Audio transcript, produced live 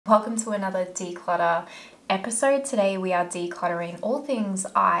Welcome to another declutter episode. Today we are decluttering all things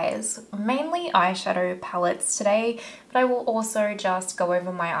eyes, mainly eyeshadow palettes today, but I will also just go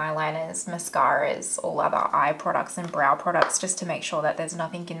over my eyeliners, mascaras, all other eye products and brow products just to make sure that there's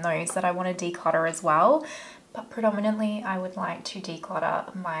nothing in those that I want to declutter as well. But predominantly I would like to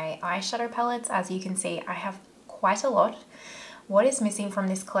declutter my eyeshadow palettes. As you can see, I have quite a lot. What is missing from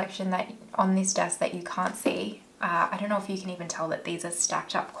this collection that on this desk that you can't see? I don't know if you can even tell that these are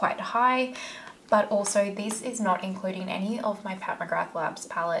stacked up quite high, but also this is not including any of my Pat McGrath Labs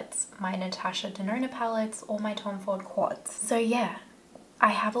palettes, my Natasha Denona palettes, or my Tom Ford quads. So yeah, I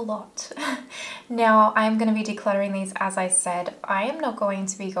have a lot. Now I'm going to be decluttering these. As I said, I am not going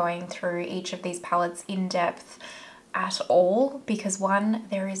to be going through each of these palettes in depth at all because one,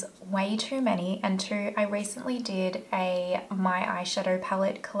 there is way too many, and two, I recently did my eyeshadow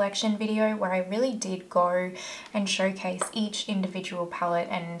palette collection video where I really did go and showcase each individual palette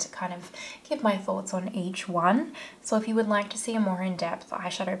and kind of give my thoughts on each one. So if you would like to see a more in-depth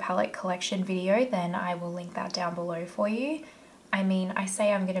eyeshadow palette collection video, then I will link that down below for you. I mean, I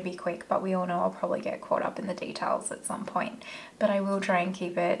say I'm going to be quick, but we all know I'll probably get caught up in the details at some point. But I will try and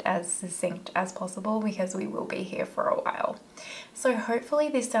keep it as succinct as possible because we will be here for a while. So hopefully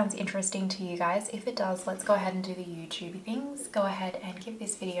this sounds interesting to you guys. If it does, let's go ahead and do the YouTube things. Go ahead and give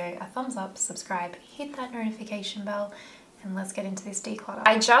this video a thumbs up, subscribe, hit that notification bell, and let's get into this declutter.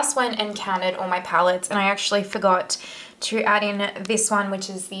 I just went and counted all my palettes, and I actually forgot to add in this one, which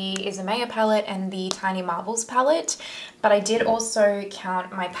is the Izumaya palette and the Tiny Marbles palette. But I did also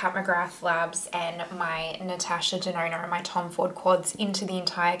count my Pat McGrath Labs and my Natasha Denona and my Tom Ford quads into the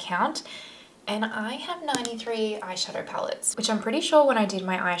entire count. And I have 93 eyeshadow palettes, which I'm pretty sure when I did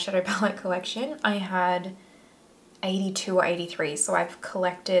my eyeshadow palette collection, I had 82 or 83. So I've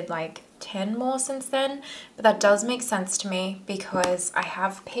collected like 10 more since then, but that does make sense to me because I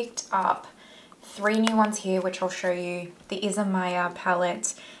have picked up 3 new ones here, which I'll show you. The Izumaya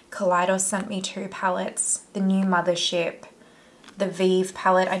palette, Kaleidos sent me 2 palettes, the new Mothership, the Vive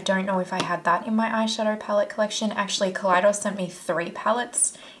palette. I don't know if I had that in my eyeshadow palette collection. Actually, Kaleidos sent me 3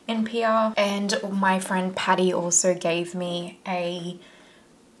 palettes in PR, and my friend Patty also gave me a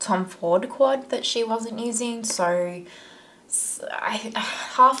Tom Ford quad that she wasn't using, so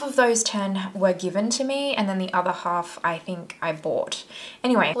half of those 10 were given to me, and then the other half I think I bought.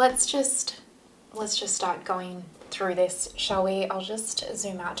 Anyway, let's just start going through this, shall we? I'll just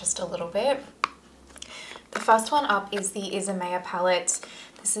zoom out just a little bit. The first one up is the Izumaya palette.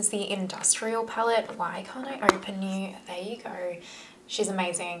 This is the industrial palette. Why can't I open you? There you go. She's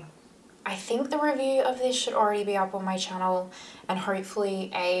amazing. I think the review of this should already be up on my channel, and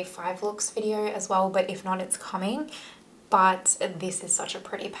hopefully a 5 looks video as well, but if not, it's coming. But this is such a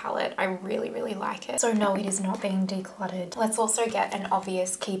pretty palette. I really, really like it. So no, it is not being decluttered. Let's also get an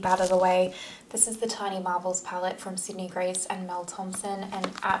obvious keep out of the way. This is the Tiny Marbles palette from Sydney Grace and Mel Thompson, and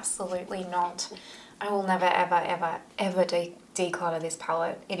absolutely not. I will never, ever, ever, ever declutter this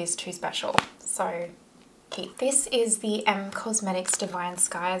palette. It is too special. So keep. This is the Cosmetics Divine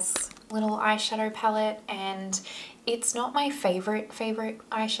Skies little eyeshadow palette, and it's not my favorite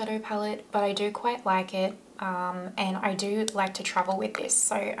eyeshadow palette, but I do quite like it. And I do like to travel with this,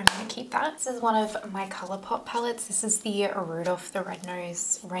 so I'm going to keep that. This is one of my Colourpop palettes. This is the Rudolph the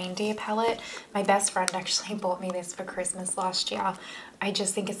Red-Nosed Reindeer palette. My best friend actually bought me this for Christmas last year. I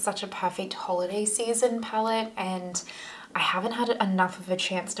just think it's such a perfect holiday season palette, and I haven't had enough of a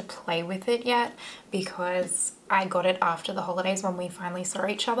chance to play with it yet because I got it after the holidays when we finally saw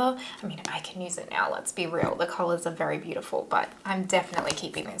each other. I mean, I can use it now, let's be real. The colours are very beautiful, but I'm definitely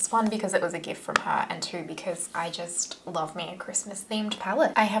keeping this one because it was a gift from her, and 2 because I just love me a Christmas themed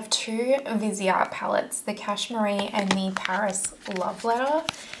palette. I have 2 Viseart palettes, the Cashmere and the Paris Love Letter,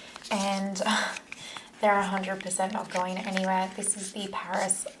 and they're 100% not going anywhere. This is the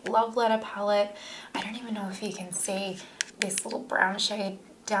Paris Love Letter palette. I don't even know if you can see this little brown shade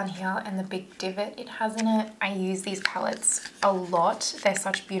down here and the big divot it has in it. I use these palettes a lot. They're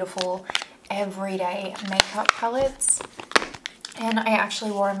such beautiful everyday makeup palettes. And I actually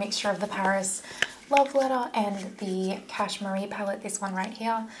wore a mixture of the Paris Love Letter and the Cashmere palette, this one right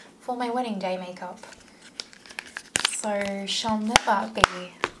here, for my wedding day makeup. So shall never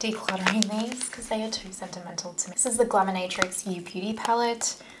be decluttering these because they are too sentimental to me. This is the Glaminatrix You Beauty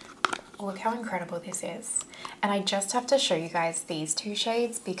palette. Look how incredible this is. And I just have to show you guys these 2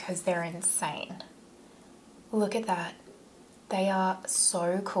 shades because they're insane. Look at that. They are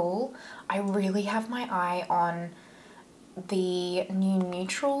so cool. I really have my eye on the new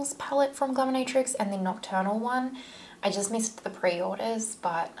Neutrals palette from Glaminatrix and the Nocturnal one. I just missed the pre-orders,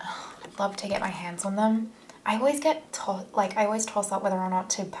 but I'd love to get my hands on them. I always I always toss up whether or not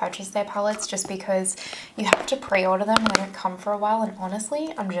to purchase their palettes just because you have to pre-order them and they don't come for a while, and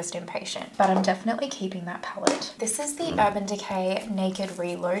honestly, I'm just impatient. But I'm definitely keeping that palette. This is the Urban Decay Naked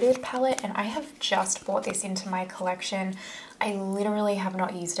Reloaded palette, and I have just bought this into my collection. I literally have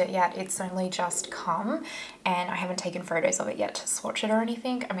not used it yet. It's only just come and I haven't taken photos of it yet to swatch it or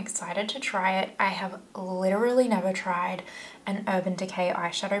anything. I'm excited to try it. I have literally never tried an Urban Decay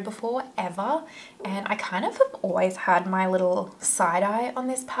eyeshadow before, ever. And I kind of have always had my little side eye on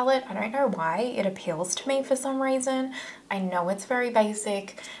this palette. I don't know why. It appeals to me for some reason. I know it's very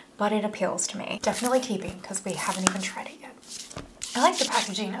basic, but it appeals to me. Definitely keeping because we haven't even tried it yet. I like the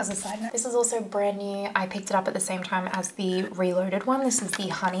packaging as a side note. This is also brand new. I picked it up at the same time as the Reloaded one. This is the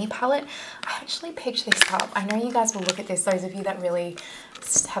Honey palette. I actually picked this up. I know you guys will look at this, those of you that really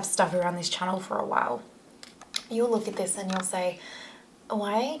have stuck around this channel for a while. You'll look at this and you'll say,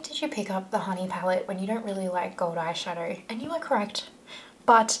 why did you pick up the Honey palette when you don't really like gold eyeshadow? And you are correct.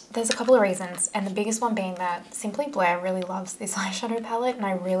 But there's a couple of reasons, and the biggest one being that Simply Blair really loves this eyeshadow palette and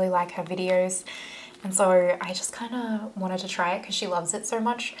I really like her videos. And so I just kind of wanted to try it because she loves it so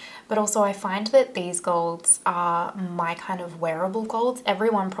much. But also I find that these golds are my kind of wearable golds.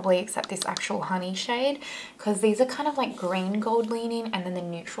 Everyone probably except this actual Honey shade, because these are kind of like green gold leaning, and then the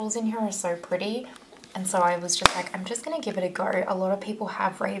neutrals in here are so pretty. And so I was just like, I'm just going to give it a go. A lot of people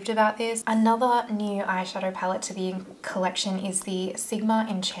have raved about this. Another new eyeshadow palette to the collection is the Sigma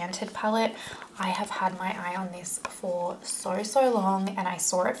Enchanted palette. I have had my eye on this for so long, and I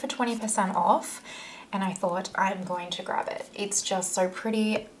saw it for 20% off. And I thought, I'm going to grab it. It's just so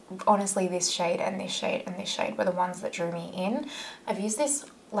pretty. Honestly, this shade and this shade and this shade were the ones that drew me in. I've used this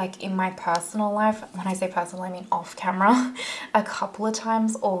like in my personal life. When I say personal, I mean off camera a couple of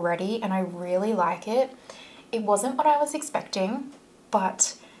times already, and I really like it. It wasn't what I was expecting,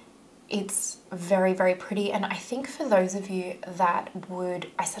 but it's very, very pretty. And I think for those of you that would,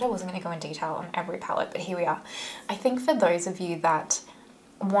 I said I wasn't going to go in detail on every palette, but here we are. I think for those of you that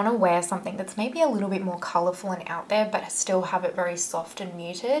want to wear something that's maybe a little bit more colorful and out there but still have it very soft and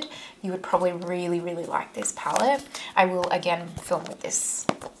muted, you would probably really like this palette. I will again film with this.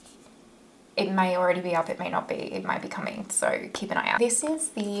 It may already be up, it may not be, it might be coming, so keep an eye out. This is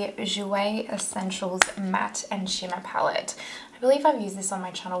the Jouer Essentials Matte and Shimmer palette. I believe I've used this on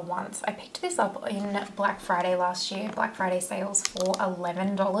my channel once. I picked this up in Black Friday last year, Black Friday sales for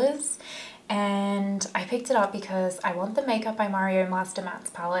 $11. And I picked it up because I want the Makeup by Mario Master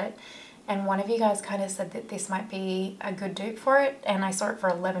Mattes palette, and one of you guys kind of said that this might be a good dupe for it, and I saw it for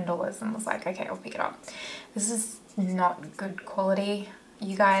 $11 and was like, okay, I'll pick it up. This is not good quality,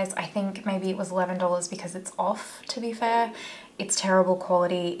 you guys. I think maybe it was $11 because it's off, to be fair. It's terrible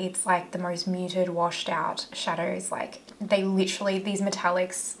quality. It's like the most muted, washed out shadows. Like they literally, these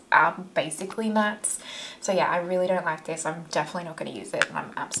metallics are basically mattes. So yeah, I really don't like this. I'm definitely not going to use it, and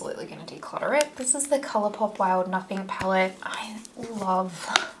I'm absolutely going to declutter it. This is the Colourpop Wild Nothing palette. I love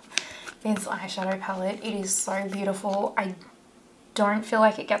this eyeshadow palette. It is so beautiful. I don't feel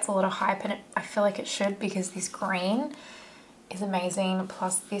like it gets a lot of hype, and I feel like it should, because this green is amazing.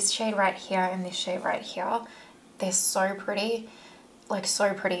 Plus this shade right here and this shade right here, they're so pretty. Like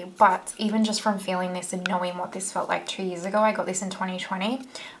so pretty. But even just from feeling this and knowing what this felt like 2 years ago, I got this in 2020,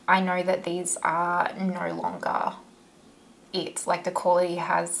 I know that these are no longer it. Like the quality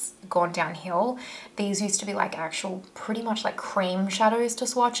has gone downhill. These used to be like actual pretty much like cream shadows to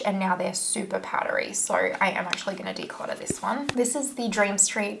swatch, and now they're super powdery. So I am actually going to declutter this one. This is the Dream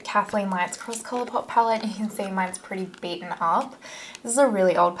Street Kathleen Lights Cross Colourpop palette. You can see mine's pretty beaten up. This is a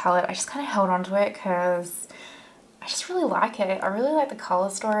really old palette. I just kind of held on to it because I just really like it. I really like the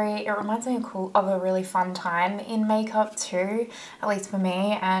color story. It reminds me of a really fun time in makeup too, at least for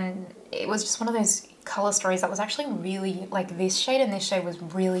me. And it was just one of those color stories that was actually really, like this shade and this shade was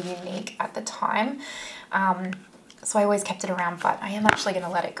really unique at the time. So I always kept it around, but I am actually going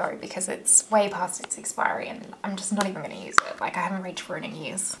to let it go because it's way past its expiry and I'm just not even going to use it. Like I haven't reached for it in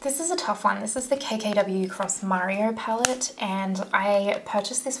years. This is a tough one. This is the KKW Cross Mario palette, and I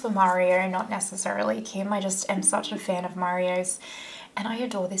purchased this for Mario, not necessarily Kim. I just am such a fan of Mario's and I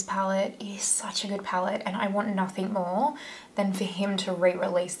adore this palette. It is such a good palette, and I want nothing more than for him to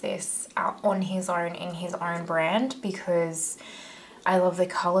re-release this on his own, in his own brand, because I love the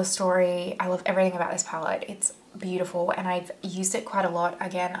color story. I love everything about this palette. It's beautiful, and I've used it quite a lot.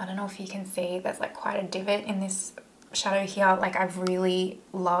 Again, I don't know if you can see, there's like quite a divot in this shadow here. Like I've really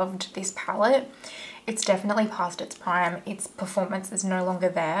loved this palette. It's definitely past its prime. Its performance is no longer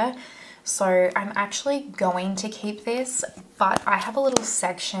there. So I'm actually going to keep this, but I have a little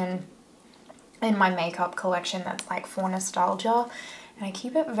section in my makeup collection that's like for nostalgia. And I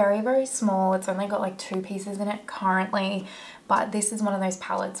keep it very, very small. It's only got like 2 pieces in it currently, but this is one of those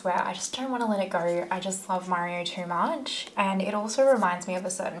palettes where I just don't want to let it go. I just love Mario too much. And it also reminds me of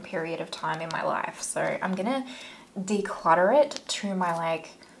a certain period of time in my life. So I'm gonna declutter it to my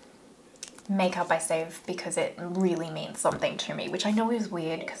like makeup I save because it really means something to me, which I know is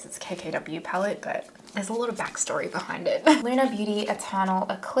weird because it's KKW palette, but there's a lot of backstory behind it. Lunar Beauty Eternal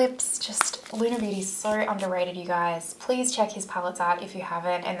Eclipse. Just Lunar Beauty is so underrated, you guys. Please check his palettes out if you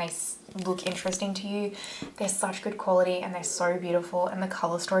haven't and they look interesting to you. They're such good quality and they're so beautiful, and the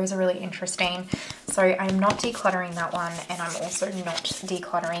color stories are really interesting. So I'm not decluttering that one, and I'm also not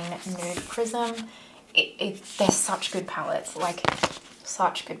decluttering Nude Prism. They're such good palettes, like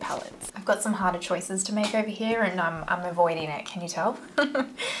such good palettes. I've got some harder choices to make over here and I'm avoiding it, can you tell?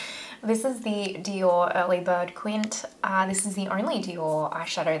 This is the Dior Early Bird Quint. This is the only Dior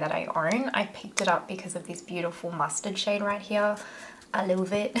eyeshadow that I own. I picked it up because of this beautiful mustard shade right here. I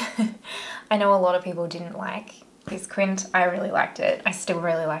love it. I know a lot of people didn't like this quint. I really liked it. I still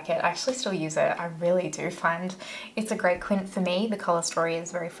really like it. I actually still use it. I really do find it's a great quint for me. The color story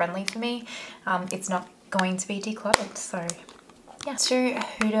is very friendly for me. It's not going to be decluttered, so yeah. 2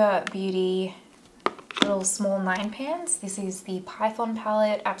 Huda Beauty little small 9 pans. This is the Python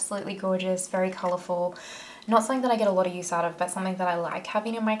palette. Absolutely gorgeous, very colorful. Not something that I get a lot of use out of, but something that I like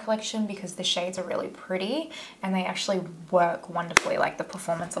having in my collection because the shades are really pretty and they actually work wonderfully. Like the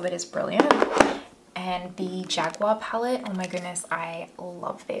performance of it is brilliant. And the Jaguar palette, oh my goodness, I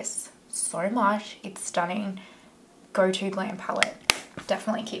love this so much. It's stunning. Go-to glam palette.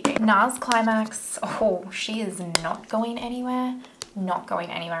 Definitely keeping. NARS Climax. Oh, she is not going anywhere. Not going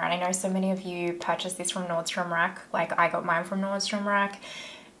anywhere. And I know so many of you purchased this from Nordstrom Rack. Like I got mine from Nordstrom Rack.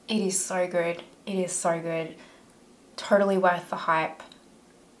 It is so good. It is so good. Totally worth the hype.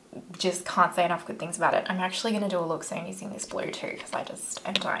 Just can't say enough good things about it. I'm actually going to do a look soon using this blue too because I just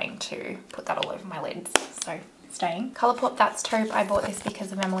am dying to put that all over my lids. So staying. Colourpop That's Taupe. I bought this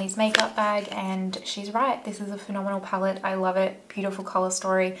because of Emily's makeup bag and she's right. This is a phenomenal palette. I love it. Beautiful colour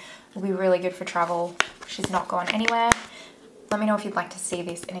story. Will be really good for travel. She's not gone anywhere. Let me know if you'd like to see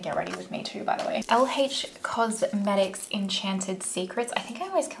this in a get ready with me too, by the way. LH Cosmetics Enchanted Secrets. I think I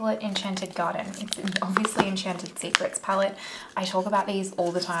always call it Enchanted Garden. It's obviously Enchanted Secrets palette. I talk about these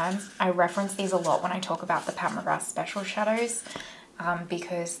all the time. I reference these a lot when I talk about the Pat McGrath special shadows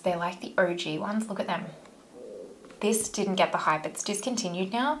because they're like the OG ones. Look at them. This didn't get the hype. It's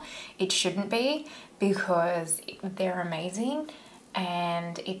discontinued now. It shouldn't be because they're amazing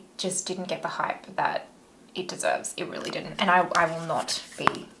and it just didn't get the hype that it deserves. It really didn't. And I will not be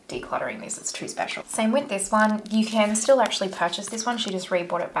decluttering this. It's too special. Same with this one. You can still actually purchase this one. She just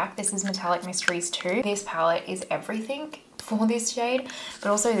rebought it back. This is Metallic Mysteries 2. This palette is everything for this shade, but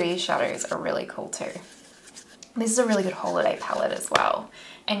also these shadows are really cool too. This is a really good holiday palette as well.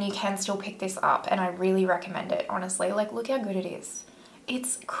 And you can still pick this up and I really recommend it, honestly. Like, look how good it is.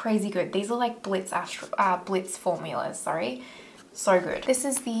 It's crazy good. These are like Blitz formulas, sorry. So good. This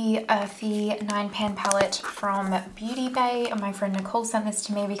is the Earthy 9-pan palette from Beauty Bay. My friend Nicole sent this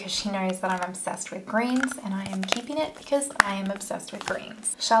to me because she knows that I'm obsessed with greens and I am keeping it because I am obsessed with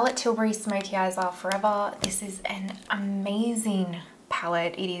greens. Charlotte Tilbury Smoky Eyes Are Forever. This is an amazing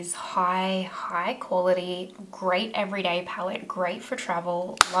palette. It is high quality, great everyday palette, great for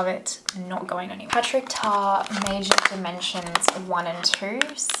travel. Love it. Not going anywhere. Patrick Ta Major Dimensions 1 and 2.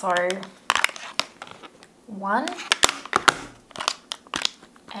 So 1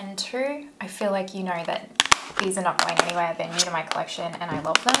 and 2, I feel like you know that these are not going anywhere. They're new to my collection and I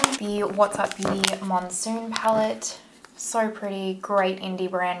love them. The What's Up Beauty Monsoon palette. So pretty, great indie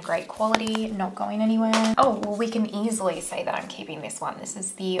brand, great quality, not going anywhere. Oh, well, we can easily say that I'm keeping this one. This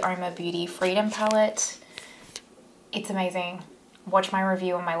is the Oma Beauty Freedom palette. It's amazing. Watch my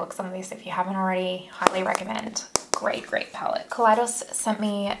review and my looks on this if you haven't already. Highly recommend. Great palette. Kaleidos sent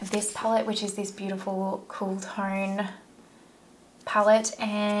me this palette, which is this beautiful cool tone palette,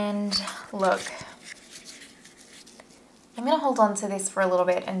 and look, I'm gonna hold on to this for a little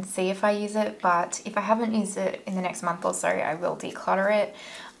bit and see if I use it, but if I haven't used it in the next month or so, I will declutter it.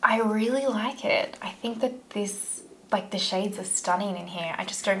 I really like it. I think that this, like, the shades are stunning in here. I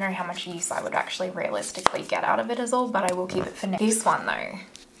just don't know how much use I would actually realistically get out of it as all, but I will keep it for now. This one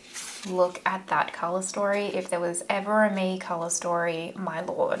though, look at that color story. If there was ever a me color story, my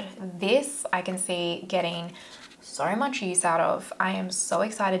lord, this I can see getting so much use out of. I am so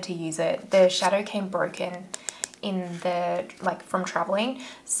excited to use it. The shadow came broken in the, like, from traveling,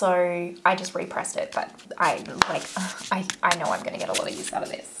 so I just repressed it, but I know I'm gonna get a lot of use out of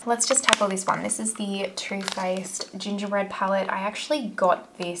this. Let's just tackle this one. This is the Too Faced Gingerbread palette. I actually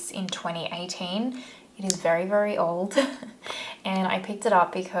got this in 2018. It is very old and I picked it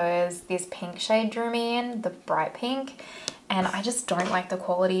up because this pink shade drew me in, the bright pink, and I just don't like the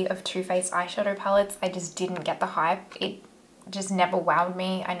quality of Too Faced eyeshadow palettes. I just didn't get the hype. It just never wowed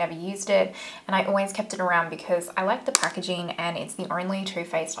me. I never used it, and I always kept it around because I like the packaging, and it's the only Too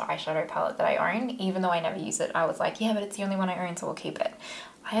Faced eyeshadow palette that I own. Even though I never use it, I was like, yeah, but it's the only one I own, so I'll keep it.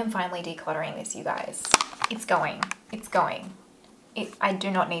 I am finally decluttering this, you guys. It's going. It's going. I do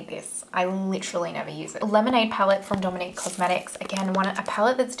not need this. I literally never use it. Lemonade palette from Dominique Cosmetics. Again, a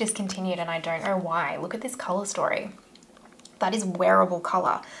palette that's discontinued, and I don't know why. Look at this color story. That is wearable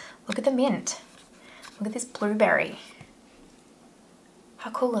color. Look at the mint. Look at this blueberry. How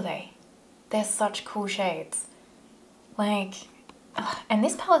cool are they? They're such cool shades. Like, and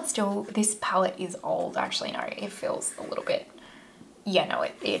this palette is old. Actually, no, it feels a little bit, yeah, no,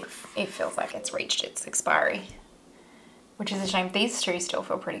 it feels like it's reached its expiry, which is a shame. These two still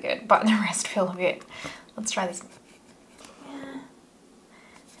feel pretty good, but the rest feel a bit, let's try this. Yeah,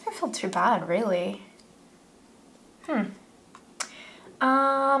 they don't feel too bad, really.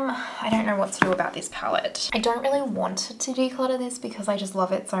 I don't know what to do about this palette. I don't really want to declutter this because I just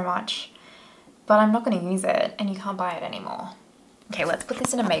love it so much, but I'm not going to use it, and you can't buy it anymore. Okay, let's put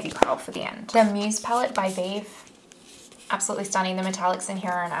this in a maybe pile for the end. The Muse palette by Rephr, absolutely stunning. The metallics in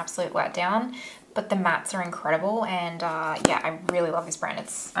here are an absolute letdown, but the mattes are incredible, and yeah, I really love this brand.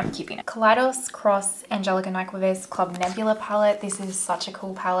 I'm keeping it. Kaleidos Cross Angelica Nyquist Club Nebula palette. This is such a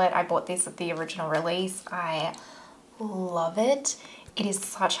cool palette. I bought this at the original release. I love it. It is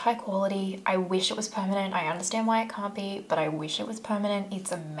such high quality. I wish it was permanent. I understand why it can't be, but I wish it was permanent.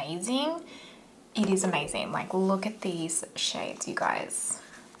 It's amazing. It is amazing. Like, look at these shades, you guys.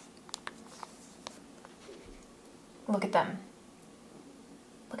 Look at them.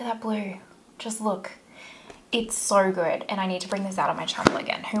 Look at that blue. Just look. It's so good, and I need to bring this out on my channel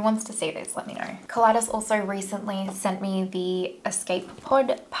again. Who wants to see this? Let me know. Kaleidos also recently sent me the Escape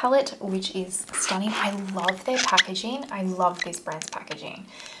Pod palette, which is stunning. I love their packaging. I love this brand's packaging,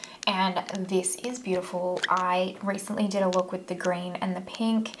 and this is beautiful. I recently did a look with the green and the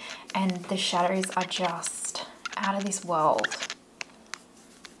pink, and the shadows are just out of this world.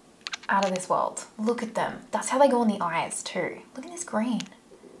 Out of this world. Look at them. That's how they go on the eyes too. Look at this green.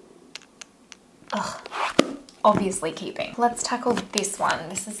 Ugh. Obviously keeping. Let's tackle this one.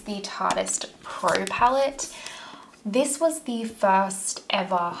 This is the Tartist Pro palette. This was the first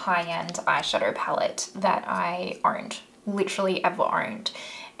ever high-end eyeshadow palette that I owned, literally ever owned.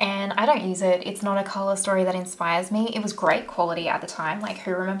 And I don't use it. It's not a color story that inspires me. It was great quality at the time. Like,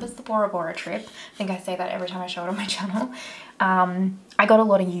 who remembers the Bora Bora trip? I think I say that every time I show it on my channel. I got a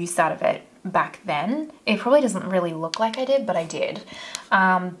lot of use out of it back then. It probably doesn't really look like I did, but I did.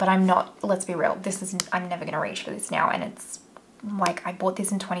 But I'm not, let's be real, I'm never gonna reach for this now, and it's like, I bought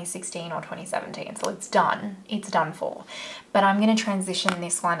this in 2016 or 2017, so it's done for. But I'm gonna transition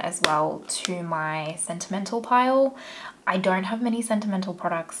this one as well to my sentimental pile. I don't have many sentimental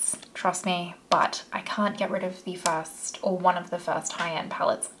products, trust me, but I can't get rid of the first, or one of the first high-end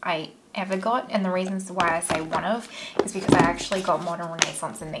palettes I ever got, and the reasons why I say one of is because I actually got Modern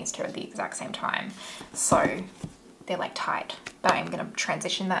Renaissance and these two at the exact same time, so they're like tied. But I'm gonna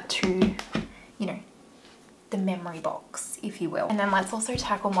transition that to, you know, the memory box, if you will. And then let's also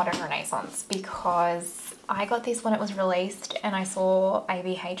tackle Modern Renaissance, because I got this when it was released, and I saw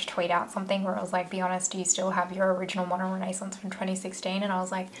ABH tweet out something where it was like, be honest, do you still have your original Modern Renaissance from 2016? And I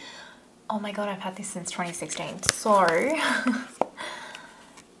was like, oh my god, I've had this since 2016. So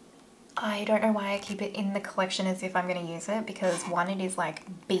I don't know why I keep it in the collection as if I'm going to use it, because one, it is like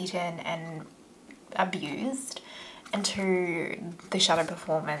beaten and abused, and two, the shadow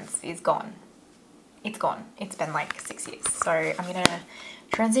performance is gone. It's gone. It's been like 6 years. So I'm going to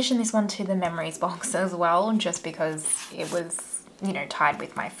transition this one to the memories box as well, just because it was, you know, tied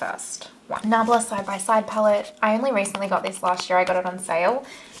with my first one. Nabla Side by Side palette. I only recently got this last year. I got it on sale.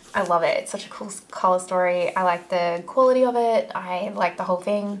 I love it. It's such a cool color story. I like the quality of it. I like the whole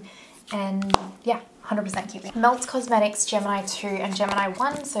thing. And yeah, 100% keeping. Melts Cosmetics Gemini 2 and Gemini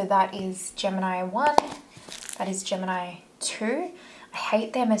 1. So that is Gemini 1. That is Gemini 2. I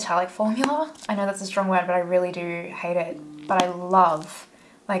hate their metallic formula. I know that's a strong word, but I really do hate it. But I love,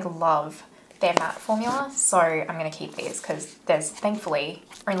 like love their matte formula. So I'm going to keep these because there's thankfully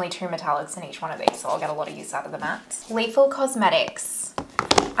only 2 metallics in each one of these. So I'll get a lot of use out of the mattes. Lethal Cosmetics.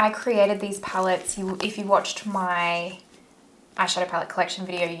 I created these palettes. If you watched my eyeshadow palette collection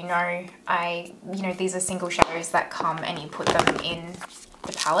video, you know these are single shadows that come and you put them in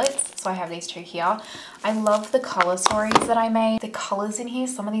the palettes. So I have these two here. I love the color stories that I made. The colors in here,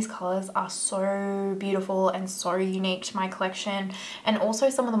 some of these colors are so beautiful and so unique to my collection. And also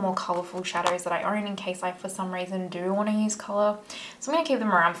some of the more colorful shadows that I own in case I, for some reason, do want to use color. So I'm going to keep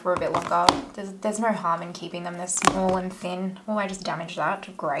them around for a bit longer. There's no harm in keeping them. They're small and thin. Oh, I just damaged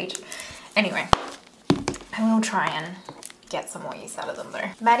that. Great. Anyway, I will try and get some more use out of them though.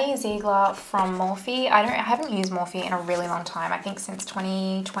 Maddie Ziegler from Morphe. I haven't used Morphe in a really long time. I think since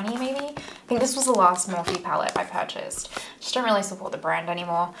 2020 maybe. I think this was the last Morphe palette I purchased. Just don't really support the brand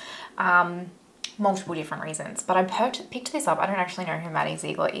anymore. Multiple different reasons, but I picked this up. I don't actually know who Maddie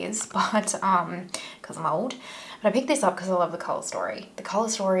Ziegler is, but because I'm old. But I picked this up because I love the color story. The color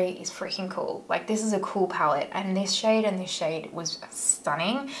story is freaking cool. Like, this is a cool palette, and this shade was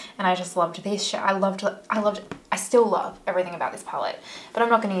stunning, and I just loved this shade. I still love everything about this palette, but I'm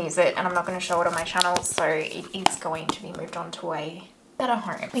not going to use it, and I'm not going to show it on my channel, so it is going to be moved on to a better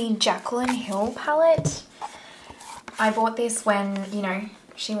home. The Jaclyn Hill palette. I bought this when, you know,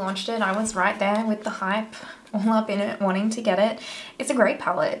 she launched it. I was right there with the hype, all up in it, wanting to get it. It's a great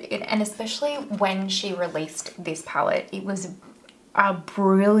palette, and especially when she released this palette, it was a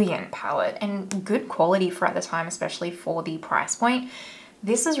brilliant palette and good quality for at the time, especially for the price point.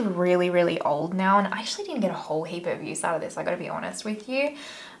 This is really, really old now, and I actually didn't get a whole heap of use out of this, I gotta be honest with you.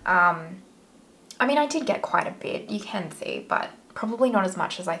 I mean, I did get quite a bit, you can see, but probably not as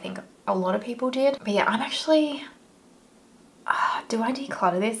much as I think a lot of people did. But yeah, I'm actually... do I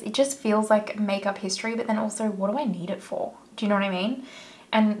declutter this? It just feels like makeup history, but then also, what do I need it for? Do you know what I mean?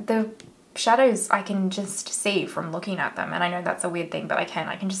 And the shadows, I can just see from looking at them, and I know that's a weird thing, but I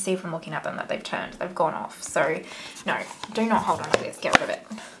can just see from looking at them that they've gone off. So no, do not hold on to this, get rid of it,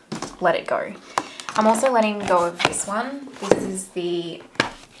 let it go. I'm also letting go of this one. This is the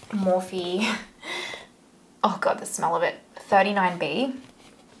Morphe, oh god, the smell of it, 39B.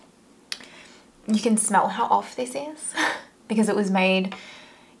 You can smell how off this is. Because it was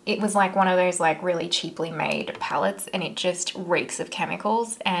like one of those like really cheaply made palettes, and it just reeks of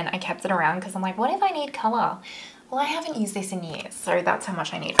chemicals, and I kept it around because I'm like, what if I need color? Well, I haven't used this in years, so that's how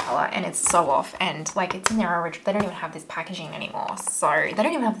much I need color, and it's so off, and like it's in their original, they don't even have this packaging anymore, so they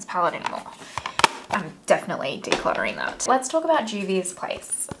don't even have this palette anymore. I'm definitely decluttering that. Let's talk about Juvia's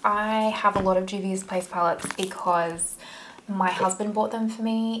Place. I have a lot of Juvia's Place palettes because my husband bought them for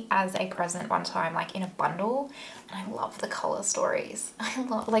me as a present one time, like in a bundle, and I love the color stories. I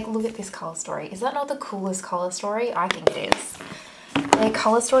love, like, look at this color story. Is that not the coolest color story? I think it is. Their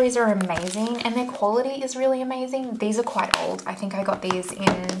color stories are amazing, and their quality is really amazing. These are quite old. I think I got these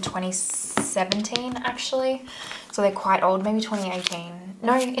in 2017 actually, so they're quite old, maybe 2018.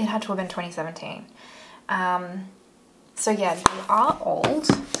 No, it had to have been 2017. So yeah, they are old.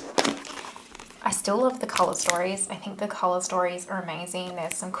 I still love the color stories. I think the color stories are amazing.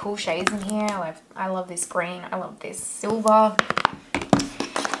 There's some cool shades in here. I love this green. I love this silver.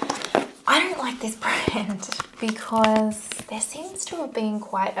 I don't like this brand because there seems to have been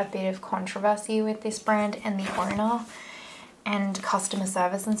quite a bit of controversy with this brand and the owner and customer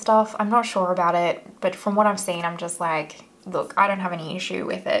service and stuff. I'm not sure about it, but from what I've seen, I'm just like, look, I don't have any issue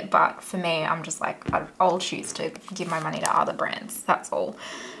with it, but for me, I'm just like, I'll choose to give my money to other brands. That's all.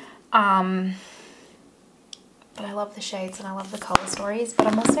 But I love the shades and I love the color stories, but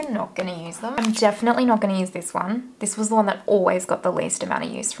I'm also not going to use them. I'm definitely not going to use this one. This was the one that always got the least amount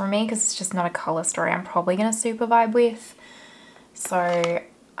of use from me because it's just not a color story I'm probably going to super vibe with. So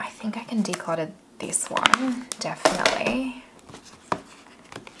I think I can declutter this one, definitely.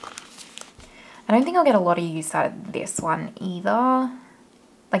 I don't think I'll get a lot of use out of this one either.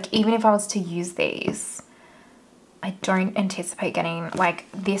 Like, even if I was to use these, I don't anticipate getting, like,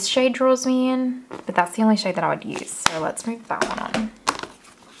 this shade draws me in, but that's the only shade that I would use. So let's move that one on.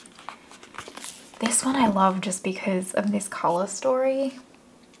 This one I love just because of this color story.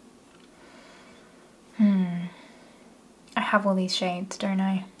 I have all these shades, don't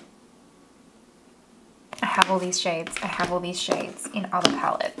I? I have all these shades. I have all these shades in other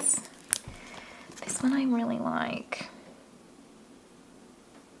palettes. This one I really like.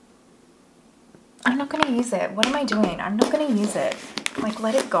 I'm not going to use it. What am I doing? I'm not going to use it. Like,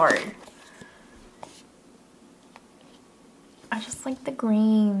 let it go. I just like the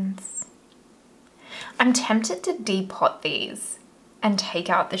greens. I'm tempted to depot these and take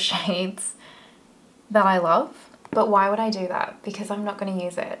out the shades that I love. But why would I do that? Because I'm not going to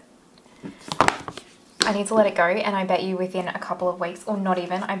use it. I need to let it go, and I bet you within a couple of weeks, or not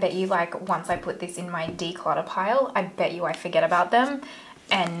even, I bet you like once I put this in my declutter pile, I bet you I forget about them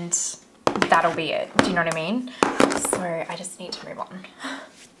and that'll be it. Do you know what I mean? So I just need to move on.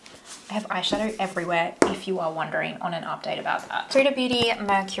 I have eyeshadow everywhere if you are wondering on an update about that. Huda Beauty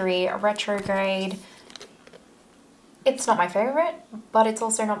Mercury Retrograde. It's not my favorite, but it's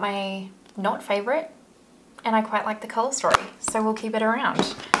also not my not favorite. And I quite like the color story, so we'll keep it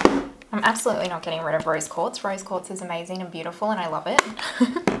around. I'm absolutely not getting rid of Rose Quartz. Rose Quartz is amazing and beautiful and I love it.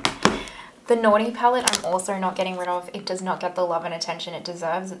 The Naughty palette I'm also not getting rid of. It does not get the love and attention it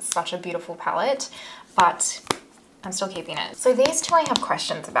deserves. It's such a beautiful palette, but I'm still keeping it. So these two I have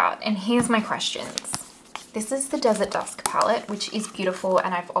questions about, and here's my questions. This is the Desert Dusk palette, which is beautiful,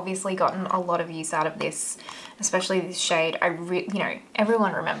 and I've obviously gotten a lot of use out of this, especially this shade. You know,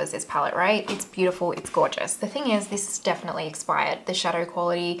 everyone remembers this palette, right? It's beautiful, it's gorgeous. The thing is, this is definitely expired. The shadow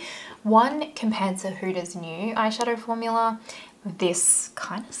quality, one, compared to Huda's new eyeshadow formula, this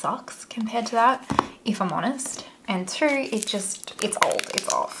kind of sucks compared to that, if I'm honest. And two, it's old,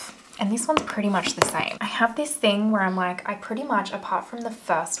 it's off. And this one's pretty much the same. I have this thing where I'm like, I pretty much, apart from the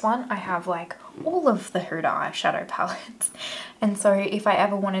first one, I have like all of the Huda eyeshadow palettes. And so if I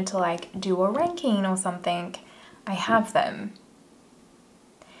ever wanted to like do a ranking or something, I have them.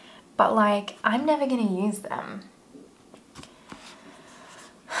 But like, I'm never gonna use them.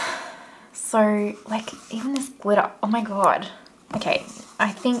 So like, even this glitter, oh my God. Okay,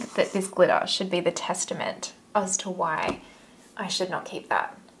 I think that this glitter should be the testament as to why I should not keep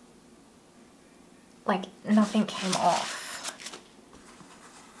that. Like, nothing came off.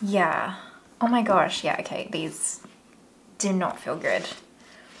 Yeah. Oh my gosh, yeah, okay, these do not feel good.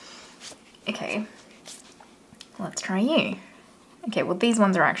 Okay, let's try you. Okay, well these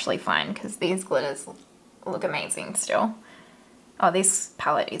ones are actually fine because these glitters look amazing still. Oh, this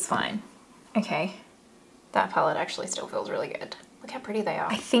palette is fine. Okay, that palette actually still feels really good. Look how pretty they are.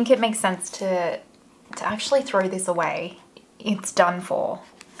 I think it makes sense to actually throw this away. It's done for.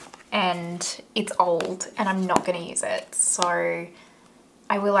 And it's old and I'm not going to use it, so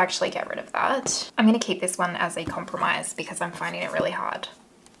I will actually get rid of that. I'm going to keep this one as a compromise because I'm finding it really hard.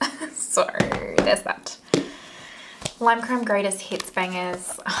 So there's that. Lime Crime Greatest Hits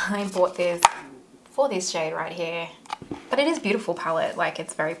Bangers. I bought this for this shade right here, but it is a beautiful palette. Like,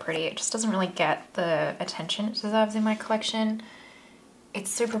 it's very pretty. It just doesn't really get the attention it deserves in my collection. It's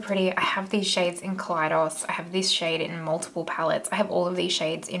super pretty. I have these shades in Kaleidos. I have this shade in multiple palettes. I have all of these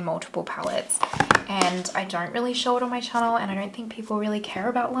shades in multiple palettes. And I don't really show it on my channel, and I don't think people really care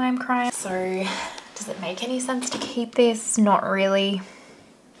about Lime Crime. So does it make any sense to keep this? Not really.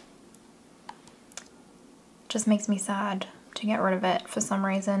 Just makes me sad to get rid of it for some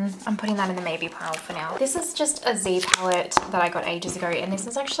reason. I'm putting that in the maybe pile for now. This is just a Z palette that I got ages ago, and this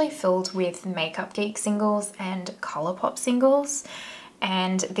is actually filled with Makeup Geek singles and Colourpop singles.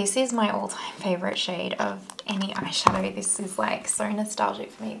 And this is my all-time favorite shade of any eyeshadow. This is like so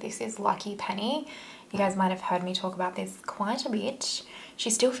nostalgic for me. This is Lucky Penny. You guys might have heard me talk about this quite a bit.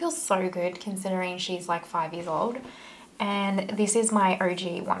 She still feels so good considering she's like 5 years old. And this is my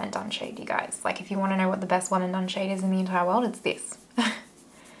OG one and done shade, you guys. Like, if you want to know what the best one and done shade is in the entire world, it's this.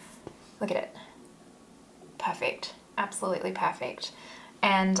 Look at it. Perfect. Absolutely perfect.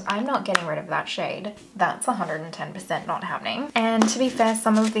 And I'm not getting rid of that shade. That's 110% not happening. And to be fair,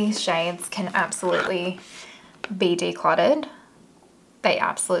 some of these shades can absolutely be decluttered. They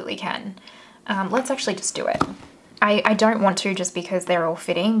absolutely can. Let's actually just do it. I don't want to just because they're all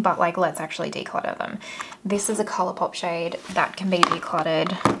fitting, but like, let's actually declutter them. This is a Colourpop shade that can be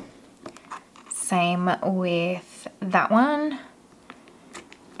decluttered. Same with that one.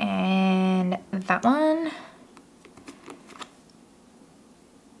 And that one.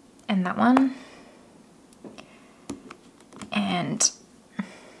 And that one, and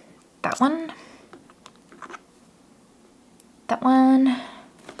that one, that one.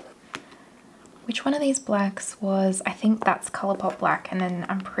 Which one of these blacks was, I think that's Colourpop black, and then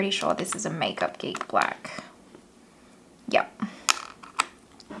I'm pretty sure this is a Makeup Geek black. Yep.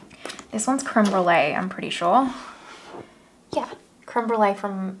 This one's Creme Brulee, I'm pretty sure. Yeah, Creme Brulee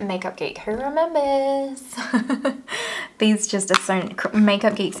from Makeup Geek. Who remembers? These just are so,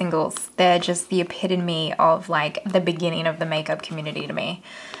 Makeup Geek singles, they're just the epitome of like the beginning of the makeup community to me.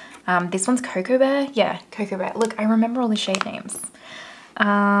 This one's Cocoa Bear. Yeah, Cocoa Bear. Look, I remember all the shade names.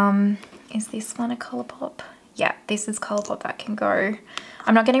 Is this one a Colourpop? Yeah, this is Colourpop. That can go.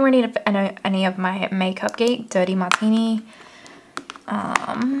 I'm not getting rid of any of my Makeup Geek. Dirty Martini.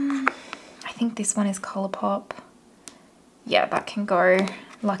 I think this one is Colourpop. Yeah, that can go.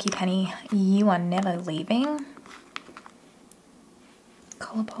 Lucky Penny, You Are Never Leaving.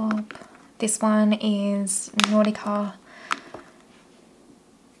 Colourpop. This one is Nautica.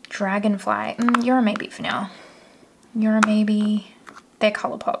 Dragonfly. You're a maybe for now. You're a maybe. They're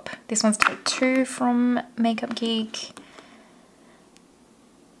Colourpop. This one's Take Two from Makeup Geek.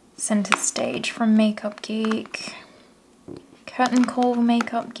 Center Stage from Makeup Geek. Curtain Call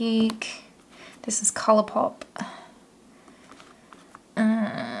Makeup Geek. This is Colourpop.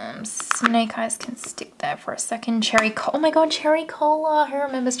 Snake Eyes can stick there for a second. Cherry Cola. Oh my god, Cherry Cola. Who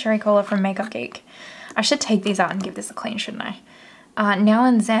remembers Cherry Cola from Makeup Geek? I should take these out and give this a clean, shouldn't I? Now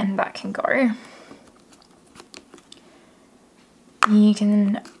and Zen, that can go. You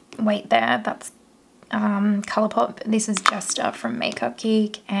can wait there. That's Colourpop. This is Jester from Makeup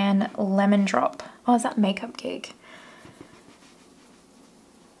Geek, and Lemon Drop. Oh, is that Makeup Geek?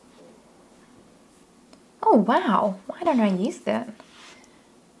 Oh wow, why don't I use that?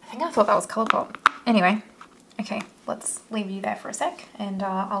 I think I thought that was Colourpop. Anyway, okay, let's leave you there for a sec and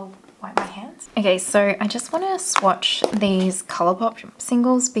I'll wipe my hands. Okay, so I just want to swatch these Colourpop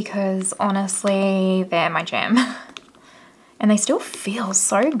singles because honestly, they're my jam. And they still feel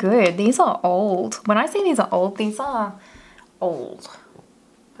so good. These are old. When I say these are old,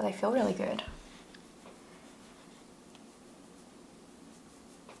 but they feel really good.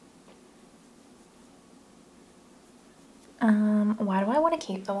 Why do I want to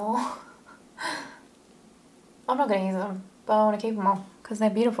keep them all? I'm not going to use them, but I want to keep them all because they're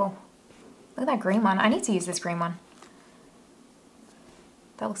beautiful. Look at that green one. I need to use this green one.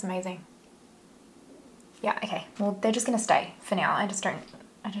 That looks amazing. Yeah, okay. Well, they're just going to stay for now. I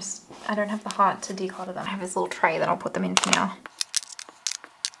don't have the heart to declutter them. I have this little tray that I'll put them into now.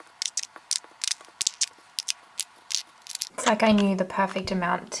 It's like I knew the perfect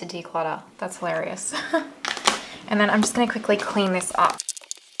amount to declutter. That's hilarious. And then I'm just going to quickly clean this up.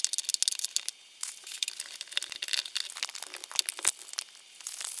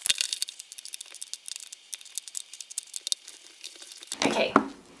 Okay,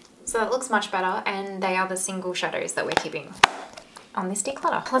 so that looks much better, and they are the single shadows that we're keeping on this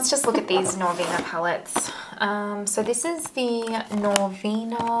declutter. Let's just look at these Norvina palettes. So this is the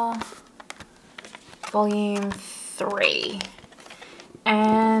Norvina Volume 3.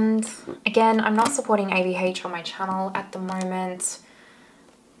 And again, I'm not supporting ABH on my channel at the moment,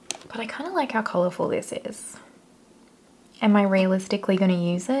 but I kind of like how colourful this is. Am I realistically going to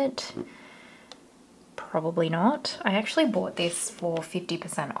use it? Probably not. I actually bought this for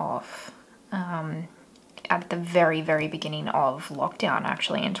 50% off at the very, very beginning of lockdown,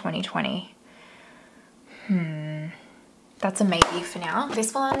 actually, in 2020. That's a maybe for now.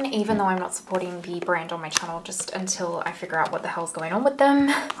 This one, even though I'm not supporting the brand on my channel just until I figure out what the hell's going on with them,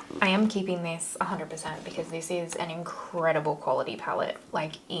 I am keeping this 100% because this is an incredible quality palette,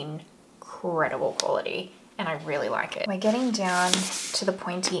 like incredible quality, and I really like it. We're getting down to the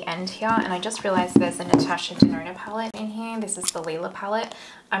pointy end here, and I just realized there's a Natasha Denona palette in here. This is the Lila palette.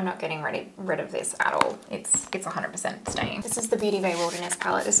 I'm not getting rid of this at all. It's 100% staying. This is the Beauty Bay Wilderness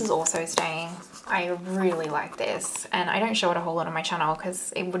palette. This is also staying. I really like this, and I don't show it a whole lot on my channel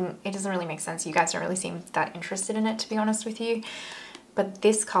because it doesn't really make sense. You guys don't really seem that interested in it, to be honest with you. But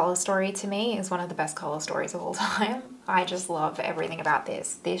this color story to me is one of the best color stories of all time. I just love everything about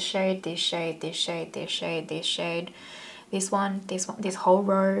this. This shade, this shade, this shade, this shade, this shade, this one, this whole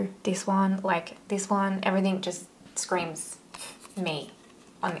row, this one, like this one, everything just screams me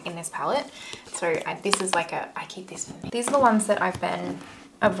in this palette. So this is like I keep this for me. These are the ones that I've been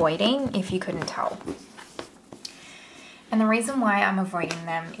avoiding, if you couldn't tell. And the reason why I'm avoiding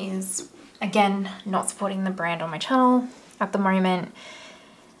them is, again, not supporting the brand on my channel at the moment,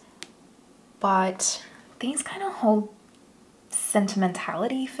 but these kind of hold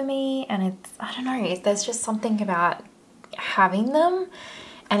sentimentality for me, and it's, I don't know, there's just something about having them,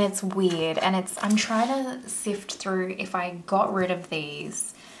 and it's weird, and I'm trying to sift through, if I got rid of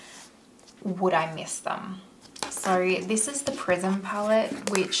these, would I miss them? So this is the Prism palette,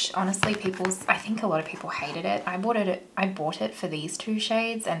 which honestly I think a lot of people hated it. I bought it for these two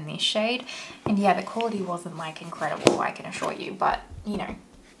shades and this shade, and yeah, the quality wasn't like incredible, I can assure you, but you know,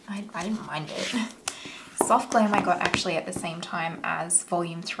 I didn't mind it. Soft Glam I got actually at the same time as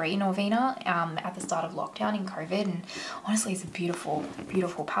Volume 3 Norvina at the start of lockdown in COVID, and honestly it's a beautiful,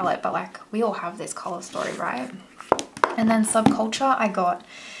 beautiful palette, but like we all have this color story, right? And then Subculture I got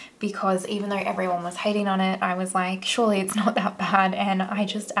because even though everyone was hating on it, I was like, surely it's not that bad, and I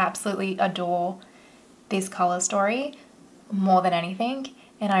just absolutely adore this color story more than anything,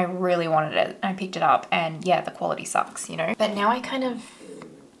 and I really wanted it. I picked it up, and yeah, the quality sucks, you know? But now I kind of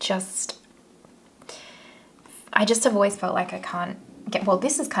I just have always felt like I can't get, well,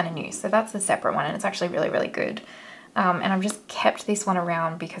 this is kind of new, so that's a separate one, and it's actually really, really good. And I've just kept this one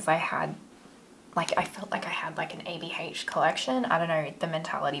around because I felt like I had like an ABH collection. I don't know the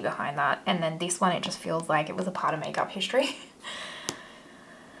mentality behind that. And then this one, it just feels like it was a part of makeup history.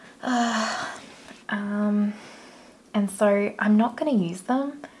 And so I'm not going to use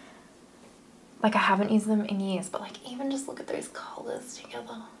them. Like I haven't used them in years, but like even just look at those colors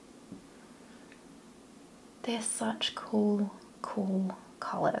together. They're such cool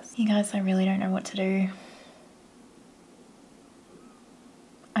colors. You guys, I really don't know what to do.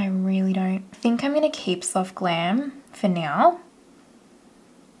 I really don't. I think I'm gonna keep Soft Glam for now.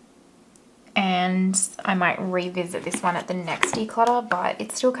 And I might revisit this one at the next declutter, but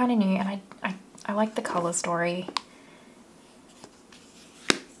it's still kind of new and I like the color story.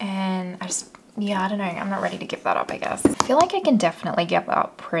 And yeah, I don't know. I'm not ready to give that up, I guess. I feel like I can definitely give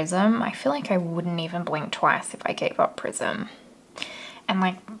up Prism. I feel like I wouldn't even blink twice if I gave up Prism. And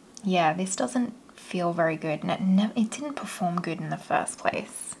like, yeah, this doesn't feel very good and it didn't perform good in the first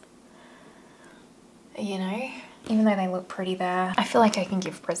place. You know, even though they look pretty there, I feel like I can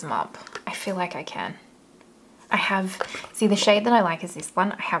give Prism up. I feel like I can. I have, see the shade that I like is this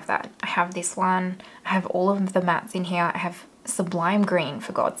one. I have that. I have this one. I have all of the mattes in here. I have Sublime Green,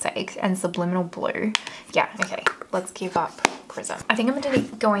 for God's sake, and Subliminal Blue. Yeah, okay, let's give up Prism. I think I'm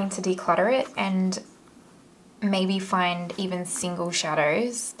going to declutter it and maybe find even single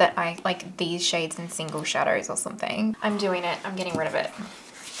shadows that I like, these shades in single shadows or something. I'm doing it. I'm getting rid of it.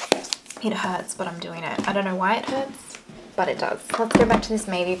 It hurts, but I'm doing it. I don't know why it hurts, but it does. Let's go back to this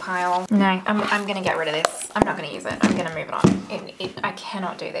maybe pile. No, I'm gonna get rid of this. I'm not gonna use it. I'm gonna move it on. I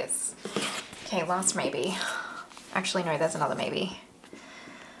cannot do this. Okay, last maybe. Actually, no, there's another maybe.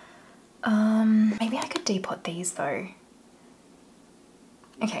 Maybe I could depot these though.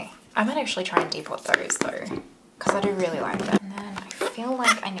 Okay, I might actually try and depot those though, because I do really like them. And then I feel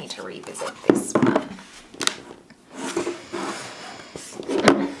like I need to revisit this one.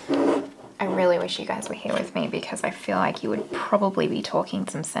 I really wish you guys were here with me because I feel like you would probably be talking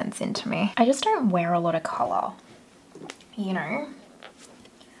some sense into me. I just don't wear a lot of color, you know?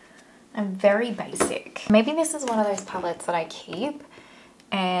 I'm very basic. Maybe this is one of those palettes that I keep,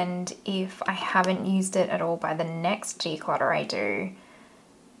 and if I haven't used it at all by the next declutter I do,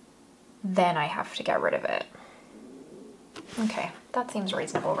 then I have to get rid of it. Okay, that seems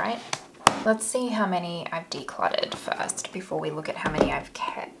reasonable, right? Let's see how many I've decluttered first before we look at how many I've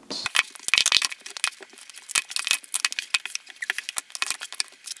kept.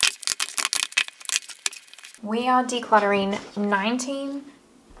 We are decluttering 19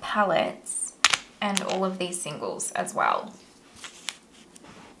 palettes and all of these singles as well,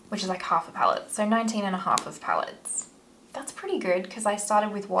 which is like half a palette. So 19 and a half of palettes. That's pretty good because I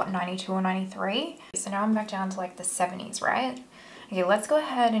started with what, 92 or 93? So now I'm back down to like the 70s, right? Okay, let's go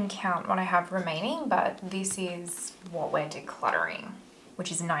ahead and count what I have remaining, but this is what we're decluttering,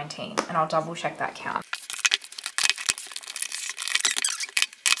 which is 19, and I'll double check that count.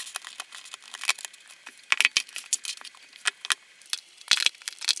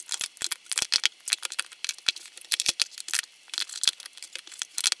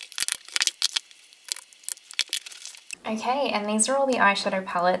 Okay, and these are all the eyeshadow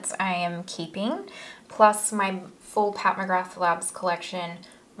palettes I am keeping, plus my full Pat McGrath Labs collection,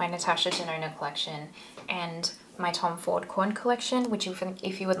 my Natasha Denona collection, and my Tom Ford Corn collection, which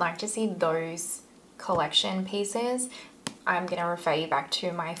if you would like to see those collection pieces, I'm going to refer you back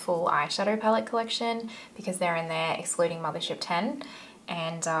to my full eyeshadow palette collection because they're in there excluding Mothership 10.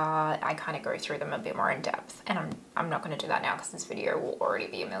 And I kind of go through them a bit more in depth, and I'm not going to do that now because this video will already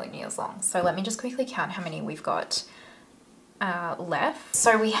be a million years long. So let me just quickly count how many we've got left.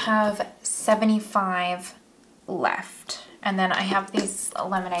 So we have 75 left, and then I have this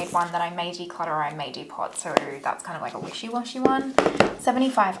lemonade one that I may declutter or I may depot, so that's kind of like a wishy-washy one.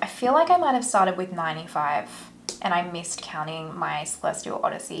 75. I feel like I might have started with 95 and I missed counting my Celestial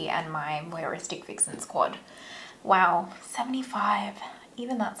Odyssey and my Voyeuristic Vixen squad. Wow, 75.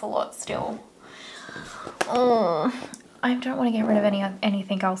 Even that's a lot still. Oh, I don't want to get rid of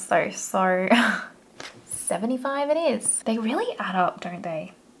anything else though, so 75 it is. They really add up, don't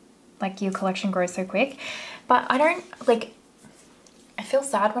they? Like your collection grows so quick. But I don't, like, I feel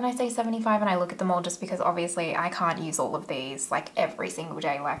sad when I say 75 and I look at them all just because obviously I can't use all of these like every single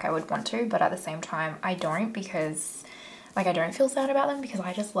day like I would want to, but at the same time I don't, because like I don't feel sad about them because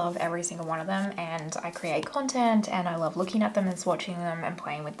I just love every single one of them and I create content and I love looking at them and swatching them and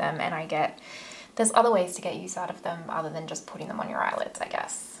playing with them, and there's other ways to get use out of them other than just putting them on your eyelids, I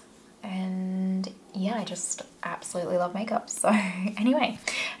guess. And yeah, I just absolutely love makeup. So anyway,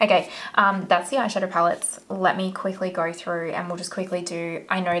 okay, that's the eyeshadow palettes. Let me quickly go through and we'll just quickly do,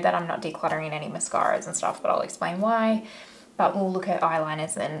 I know that I'm not decluttering any mascaras and stuff, but I'll explain why. But we'll look at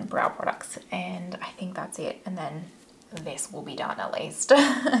eyeliners and brow products, and I think that's it. And then this will be done at least.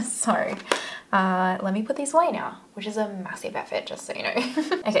 So let me put these away now, which is a massive effort, just so you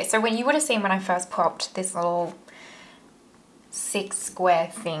know. Okay, so when you would have seen when I first popped this little 6 square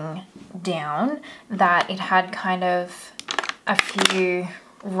thing down that it had kind of a few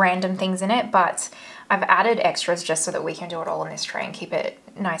random things in it, but I've added extras just so that we can do it all in this tray and keep it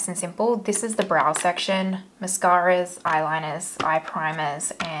nice and simple. This is the brow section: mascaras, eyeliners, eye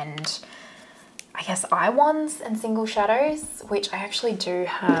primers, and I guess eye wands and single shadows, which I actually do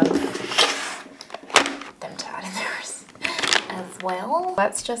have them to add in there as well.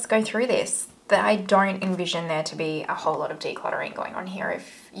 Let's just go through this. I don't envision there to be a whole lot of decluttering going on here.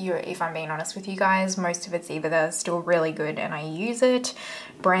 If I'm being honest with you guys, most of it's either they're still really good and I use it,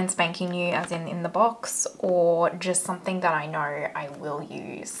 brand spanking new as in the box, or just something that I know I will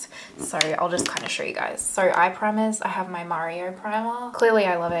use. So I'll just kind of show you guys. So eye primers, I have my Mario primer. Clearly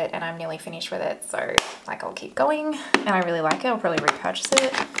I love it and I'm nearly finished with it. So like I'll keep going and I really like it. I'll probably repurchase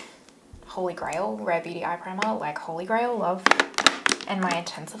it. Holy Grail, Rare Beauty eye primer, like Holy Grail, love. And my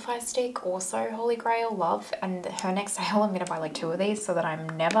Intensify stick, also Holy Grail, love. And her next sale, I'm going to buy like 2 of these so that I'm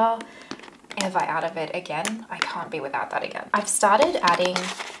never, ever out of it again. I can't be without that again. I've started adding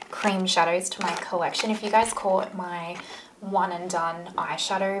cream shadows to my collection. If you guys caught my one and done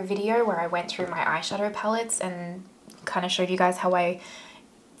eyeshadow video where I went through my eyeshadow palettes and kind of showed you guys how I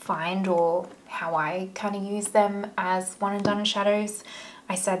find or how I kind of use them as one and done shadows,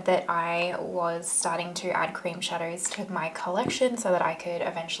 I said that I was starting to add cream shadows to my collection so that I could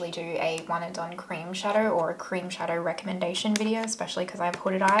eventually do a one and done cream shadow or a cream shadow recommendation video, especially because I have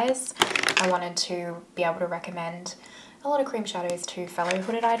hooded eyes. I wanted to be able to recommend a lot of cream shadows to fellow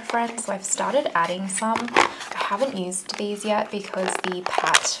hooded eyed friends, so I've started adding some. I haven't used these yet because the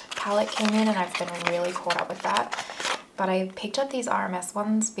Pat palette came in and I've been really caught up with that. But I picked up these RMS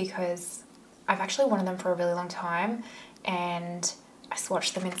ones because I've actually wanted them for a really long time and I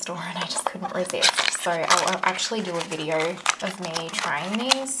swatched them in store and I just couldn't resist. So I'll actually do a video of me trying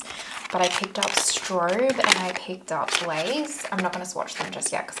these. But I picked up Strobe and I picked up Blaze. I'm not going to swatch them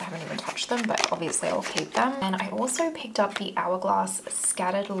just yet because I haven't even touched them, but obviously I'll keep them. And I also picked up the Hourglass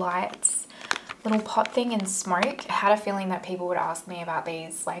Scattered Lights little pot thing in Smoke. I had a feeling that people would ask me about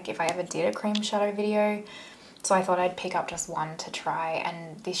these, like if I ever did a cream shadow video. So I thought I'd pick up just one to try.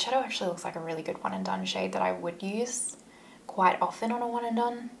 And this shadow actually looks like a really good one and done shade that I would use quite often on a one and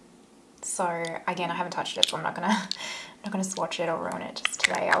done. So again, I haven't touched it, so I'm not gonna swatch it or ruin it just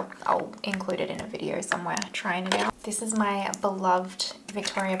today. I'll include it in a video somewhere trying it out. This is my beloved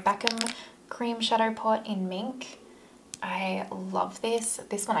Victoria Beckham cream shadow pot in Mink. I love this.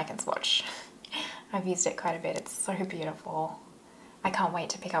 This one I can swatch. I've used it quite a bit. It's so beautiful. I can't wait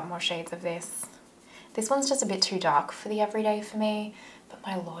to pick up more shades of this. This one's just a bit too dark for the everyday for me, but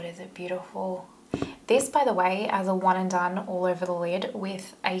my lord, is it beautiful. This, by the way, as a one and done all over the lid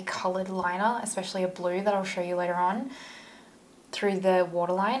with a coloured liner, especially a blue that I'll show you later on, through the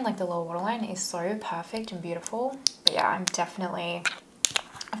waterline, like the lower waterline, is so perfect and beautiful. But yeah, I've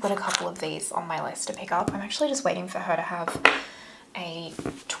got a couple of these on my list to pick up. I'm actually just waiting for her to have a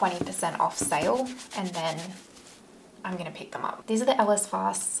 20% off sale and then I'm going to pick them up. These are the LS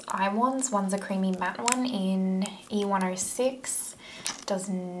Fast eye wands. One's a creamy matte one in E106. Does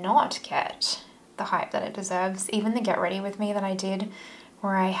not get the hype that it deserves. Even the Get Ready With Me that I did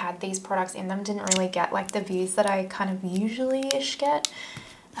where I had these products in them didn't really get like the views that I kind of usually-ish get.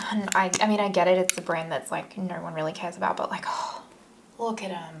 And I mean, I get it. It's a brand that's like no one really cares about, but like, oh, look at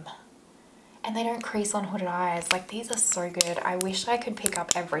them. And they don't crease on hooded eyes. Like, these are so good. I wish I could pick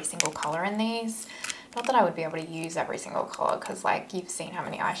up every single color in these. Not that I would be able to use every single color because like you've seen how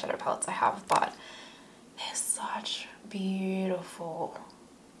many eyeshadow palettes I have, but they're such beautiful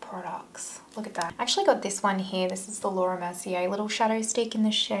products. Look at that. I actually got this one here. This is the Laura Mercier little shadow stick in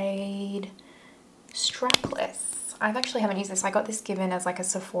the shade Strapless. I actually haven't used this. I got this given as like a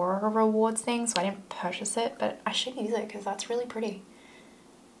Sephora rewards thing, so I didn't purchase it, but I should use it because that's really pretty.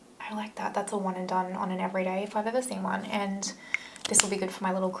 I like that. That's a one and done on an everyday if I've ever seen one, and this will be good for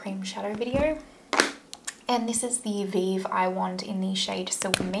my little cream shadow video. And this is the Vive Eye Wand in the shade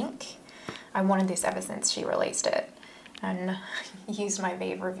Silver Mink. I wanted this ever since she released it and used my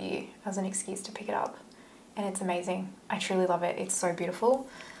Vive review as an excuse to pick it up. And it's amazing. I truly love it. It's so beautiful.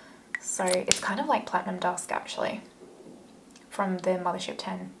 So it's kind of like Platinum Dusk actually from the Mothership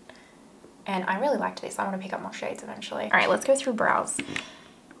 10. And I really liked this. I want to pick up more shades eventually. All right, let's go through brows.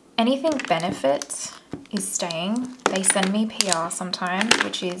 Anything Benefit is staying. They send me PR sometimes,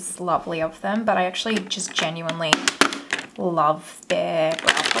 which is lovely of them, but I actually just genuinely love their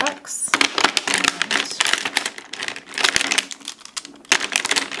brow products. And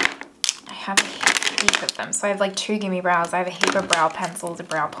I have a heap of them. So I have like 2 Gimme Brows. I have a heap of brow pencils, a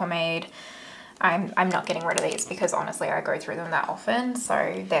brow pomade, I'm not getting rid of these because honestly I go through them that often,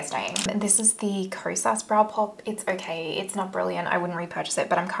 so they're staying. And this is the Kosas Brow Pop. It's okay, it's not brilliant, I wouldn't repurchase it,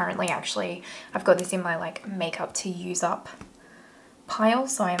 but I'm currently actually, I've got this in my like makeup to use up pile,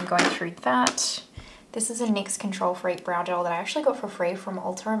 so I am going through that. This is a NYX Control Freak brow gel that I actually got for free from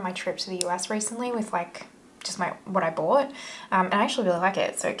Ulta on my trip to the US recently with like just what I bought, and I actually really like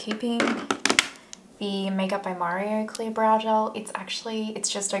it. So keeping the Makeup by Mario Clear Brow Gel, it's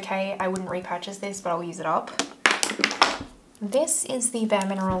just okay. I wouldn't repurchase this, but I'll use it up. This is the Bare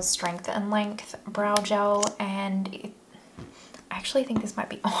Minerals Strength and Length Brow Gel, and I actually think this might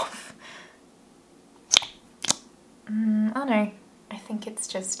be off. I don't know. I think it's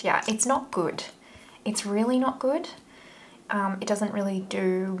just, yeah, it's not good. It's really not good. It doesn't really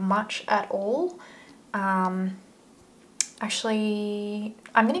do much at all. Actually,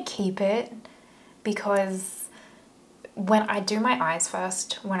 I'm gonna keep it because when I do my eyes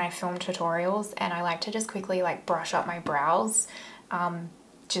first when I film tutorials, and I like to just quickly like brush up my brows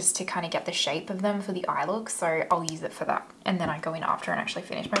just to kind of get the shape of them for the eye look, so I'll use it for that, and then I go in after and actually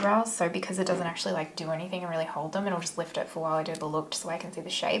finish my brows. So because it doesn't actually like do anything and really hold them, it'll just lift it for while I do the look so I can see the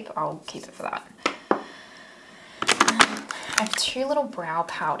shape. I'll keep it for that. I have two little brow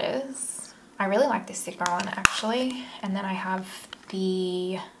powders. I really like this Sigma one actually, and then I have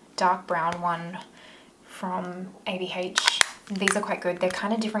the dark brown one from ABH. These are quite good. They're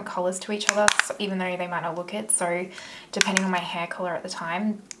kind of different colors to each other, so even though they might not look it. So depending on my hair color at the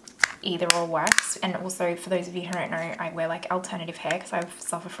time, either or works. And also for those of you who don't know, I wear like alternative hair because I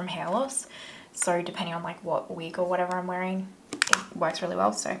suffer from hair loss. So depending on like what wig or whatever I'm wearing, it works really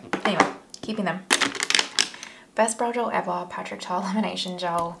well. So anyway, keeping them. Best brow gel ever, Patrick Ta Lamination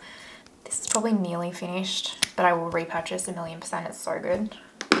Gel. This is probably nearly finished, but I will repurchase 1,000,000%. It's so good.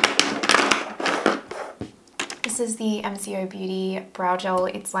 This is the MCO Beauty Brow Gel.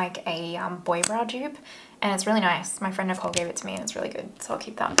 It's like a boy brow dupe, and it's really nice. My friend Nicole gave it to me and it's really good, so I'll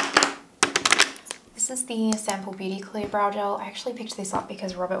keep that. This is the Sample Beauty Clear Brow Gel. I actually picked this up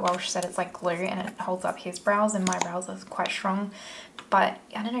because Robert Welsh said it's like glue and it holds up his brows, and my brows are quite strong. But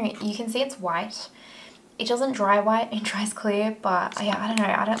I don't know, you can see it's white. It doesn't dry white, it dries clear, but yeah, I don't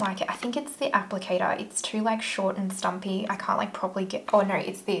know, I don't like it. I think it's the applicator. It's too like short and stumpy. I can't like properly get, oh no,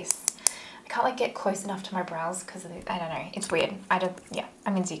 it's this. I can't like get close enough to my brows because I don't know, it's weird. Yeah,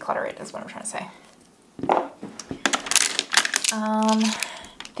 I'm gonna declutter it is what I'm trying to say.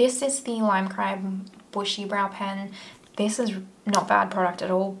 This is the Lime Crime Bushy Brow Pen. This is not bad product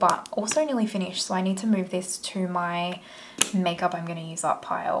at all, but also nearly finished, so I need to move this to my makeup I'm gonna use up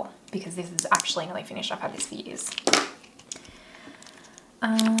pile because this is actually nearly finished. I've had this for years.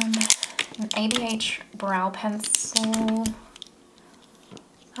 An ABH brow pencil.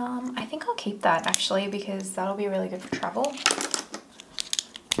 I think I'll keep that actually because that'll be really good for travel.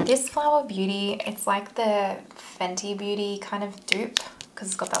 This Flower Beauty, it's like the Fenty Beauty kind of dupe because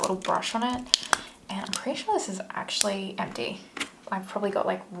it's got that little brush on it. And I'm pretty sure this is actually empty. I've probably got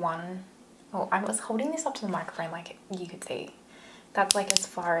like one. Oh, I was holding this up to the microphone like you could see. That's like as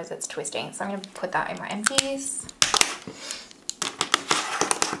far as it's twisting. So I'm going to put that in my empties.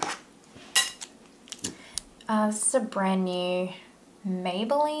 This is a brand new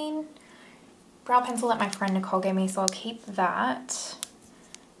Maybelline brow pencil that my friend Nicole gave me, so I'll keep that.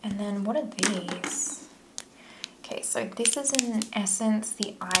 And then what are these? Okay, so this is in Essence,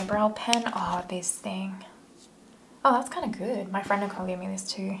 the eyebrow pen. Oh, this thing. Oh, that's kind of good. My friend Nicole gave me this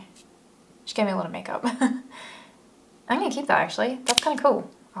too. She gave me a lot of makeup. I'm gonna keep that actually. That's kind of cool.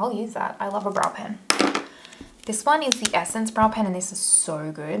 I'll use that. I love a brow pen. This one is the Essence brow pen, and this is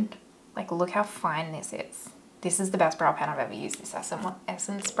so good. Like, look how fine this is. This is the best brow pen I've ever used, this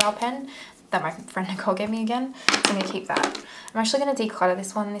Essence brow pen that my friend Nicole gave me again. I'm going to keep that. I'm actually going to declutter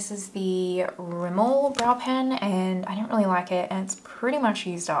this one. This is the Rimmel brow pen, and I don't really like it, and it's pretty much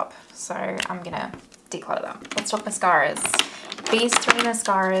used up. So I'm going to declutter them. Let's talk mascaras. These three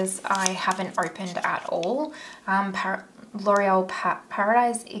mascaras I haven't opened at all. L'Oreal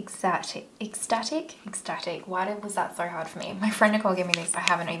Paradise Ecstatic. Why was that so hard for me? My friend Nicole gave me this. I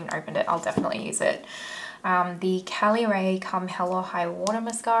haven't even opened it. I'll definitely use it. The Cali Ray Come Hella High Water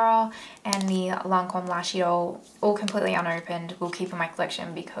Mascara and the Lancome Lash Idol, all completely unopened, will keep in my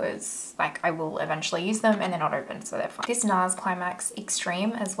collection because like I will eventually use them and they're not opened, so they're fine. This NARS Climax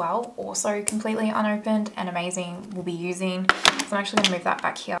Extreme as well, also completely unopened and amazing, will be using. So I'm actually going to move that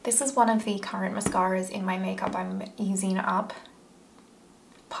back here. This is one of the current mascaras in my makeup I'm using up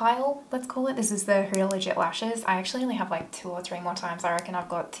pile, let's call it. This is the Real Legit Lashes. I actually only have like 2 or 3 more times I reckon I've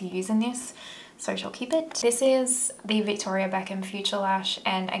got to use in this, so shall keep it. This is the Victoria Beckham Future Lash,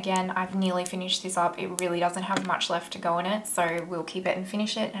 and again, I've nearly finished this up. It really doesn't have much left to go in it, so we'll keep it and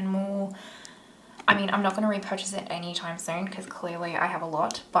finish it, and we'll I mean, I'm not going to repurchase it anytime soon because clearly I have a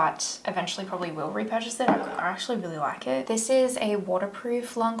lot, but eventually probably will repurchase it. I actually really like it. This is a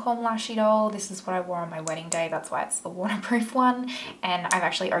waterproof Lancome Lashy doll. This is what I wore on my wedding day. That's why it's the waterproof one. And I've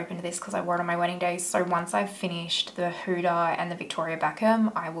actually opened this because I wore it on my wedding day. So once I've finished the Huda and the Victoria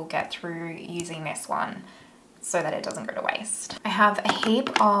Beckham, I will get through using this one so that it doesn't go to waste. I have a heap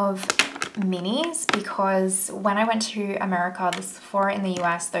of minis because when I went to America, the Sephora in the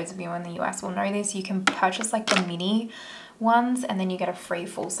US, those of you in the US will know this, you can purchase like the mini ones and then you get a free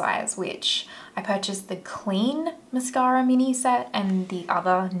full size, which I purchased the clean mascara mini set and the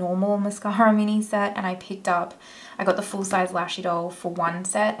other normal mascara mini set, and I got the full size Lashy doll for one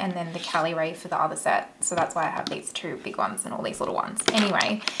set and then the Cali Ray for the other set. So that's why I have these two big ones and all these little ones.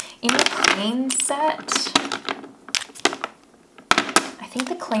 Anyway, in the clean set, I think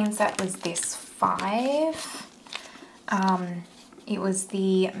the clean set was this 5. It was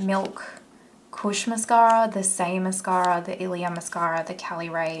the Milk Kush mascara, the Say mascara, the Ilia mascara, the Cali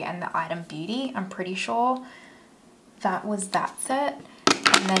Ray, and the Item Beauty. I'm pretty sure that was that set.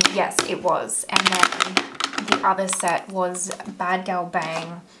 And then, yes, it was. And then the other set was Bad Gal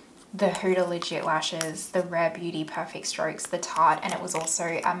Bang, the Huda Legit Lashes, the Rare Beauty Perfect Strokes, the Tarte, and it was also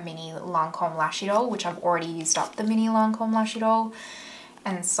a mini Lancome Lashy doll, which I've already used up the mini Lancome Lashy doll.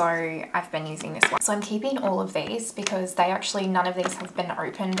 And so I've been using this one. So I'm keeping all of these because none of these have been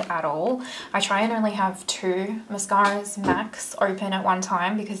opened at all. I try and only have 2 mascaras max open at one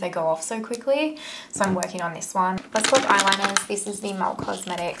time because they go off so quickly. So I'm working on this one. Let's talk eyeliners. This is the Melt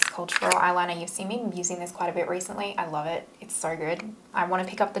Cosmetics Cultural Eyeliner. You've seen me using this quite a bit recently. I love it. It's so good. I want to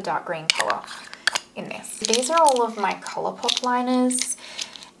pick up the dark green color in this. These are all of my ColourPop liners.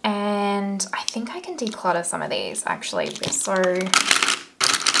 And I think I can declutter some of these actually. So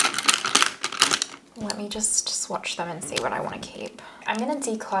let me just swatch them and see what I want to keep. I'm going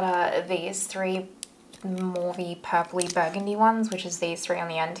to declutter these 3 mauvey purpley burgundy ones, which is these 3 on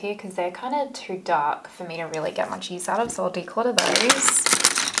the end here, because they're kind of too dark for me to really get much use out of, so I'll declutter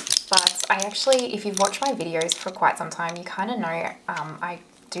those. But I actually, if you've watched my videos for quite some time, you kind of know I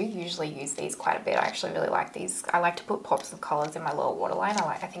do usually use these quite a bit. I actually really like these. I like to put pops of colours in my little waterline.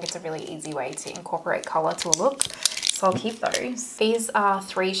 I think it's a really easy way to incorporate colour to a look. So I'll keep those. These are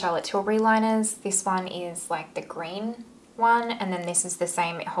 3 Charlotte Tilbury liners. This one is like the green one, and then this is the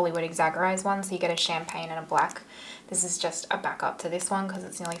same Hollywood Exaggereyes one, so you get a champagne and a black. This is just a backup to this one because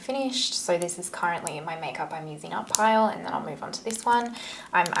it's nearly finished. So this is currently in my makeup I'm using up pile, and then I'll move on to this one.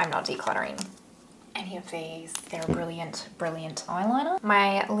 I'm not decluttering any of these. They're a brilliant, brilliant eyeliner.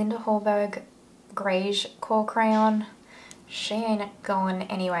 My Linda Hallberg Greige Core Crayon. She ain't going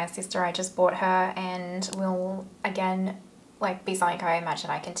anywhere, sister. I just bought her and will again be something I imagine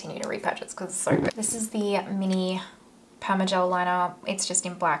I continue to repurchase because it's so good. This is the mini Permagel liner. It's just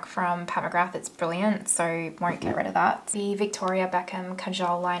in black from Pat McGrath. It's brilliant, so won't get rid of that. The Victoria Beckham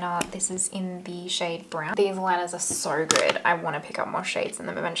Kajal liner. This is in the shade brown. These liners are so good. I want to pick up more shades in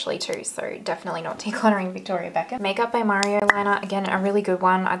them eventually too, so definitely not decluttering Victoria Beckham. Makeup by Mario liner. Again, a really good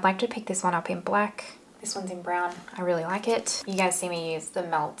one. I'd like to pick this one up in black. This one's in brown. I really like it. You guys see me use the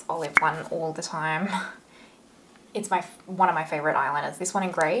Melt Olive one all the time. It's one of my favorite eyeliners. This one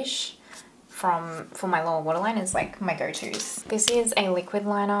in Greige for my lower waterline is like my go-tos. This is a liquid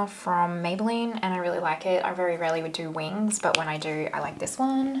liner from Maybelline and I really like it. I very rarely would do wings, but when I do, I like this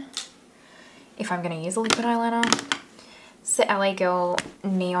one if I'm going to use a liquid eyeliner. It's the LA Girl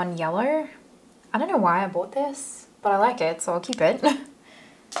Neon Yellow. I don't know why I bought this, but I like it, so I'll keep it.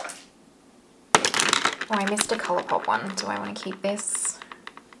 Oh, I missed a ColourPop one. Do I want to keep this?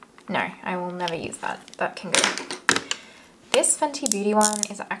 No, I will never use that. That can go. This Fenty Beauty one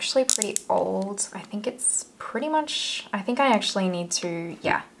is actually pretty old. I think it's pretty much, I think I actually need to,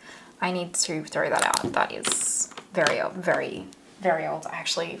 yeah, I need to throw that out. That is very old, very, very old. I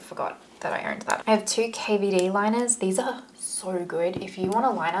actually forgot that I owned that. I have 2 KVD liners. These are so good. If you want a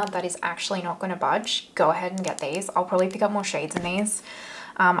liner that is actually not going to budge, go ahead and get these. I'll probably pick up more shades in these.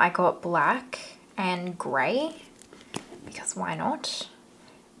 I got black and grey because why not?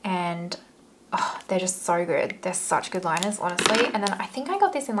 And oh, they're just so good. They're such good liners, honestly. And then I think I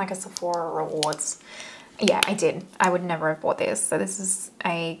got this in like a Sephora Rewards. Yeah, I did. I would never have bought this. So this is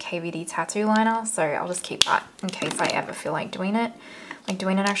a KVD tattoo liner. So I'll just keep that in case I ever feel like doing it, like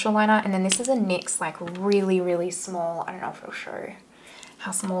doing an actual liner. And then this is a NYX, like really, really small. I don't know if it'll show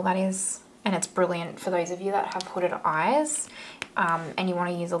how small that is. And it's brilliant for those of you that have hooded eyes and you want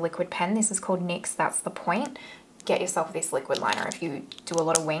to use a liquid pen. This is called NYX, That's the Point. Get yourself this liquid liner. If you do a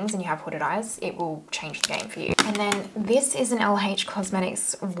lot of wings and you have hooded eyes, it will change the game for you. And then this is an LH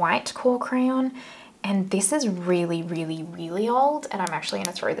Cosmetics white core crayon. And this is really, really, really old, and I'm actually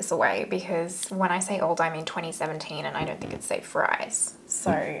going to throw this away because when I say old, I mean 2017, and I don't think it's safe for eyes.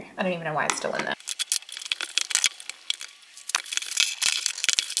 So I don't even know why it's still in there.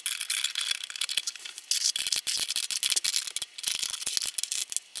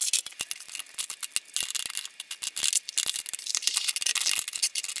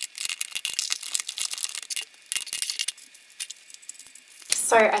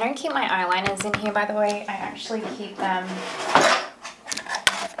 So I don't keep my eyeliners in here, by the way. I actually keep them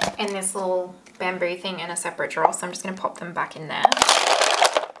in this little bamboo thing in a separate drawer. So I'm just going to pop them back in there.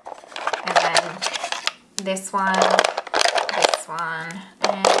 And then this one,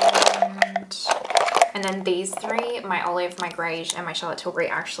 and then these three, my olive, my greige, and my Charlotte Tilbury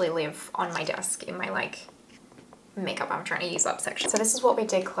actually live on my desk in my like makeup I'm trying to use up section. So this is what we're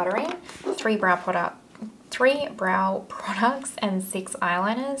decluttering. 3 brow products and 6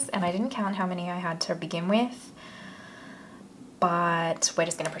 eyeliners, and I didn't count how many I had to begin with, but we're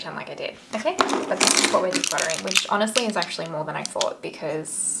just going to pretend like I did. Okay, but this is what we're decluttering, which honestly is actually more than I thought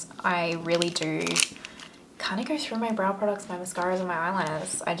because I really do kind of go through my brow products, my mascaras, and my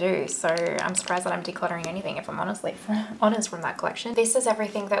eyeliners. I do, so I'm surprised that I'm decluttering anything if I'm honest from that collection. This is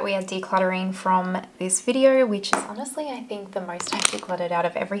everything that we are decluttering from this video, which is honestly I think the most I've decluttered out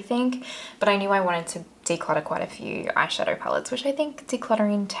of everything, but I knew I wanted to declutter quite a few eyeshadow palettes, which I think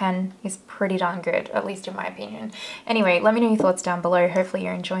decluttering 10 is pretty darn good, at least in my opinion. Anyway, let me know your thoughts down below. Hopefully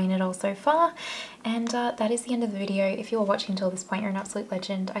you're enjoying it all so far. And that is the end of the video. If you're watching till this point, you're an absolute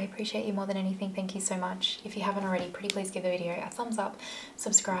legend. I appreciate you more than anything. Thank you so much. If you haven't already, pretty please give the video a thumbs up,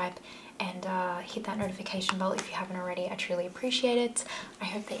 subscribe, and hit that notification bell if you haven't already. I truly appreciate it. I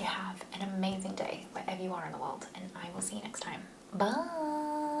hope that you have an amazing day wherever you are in the world, and I will see you next time. Bye!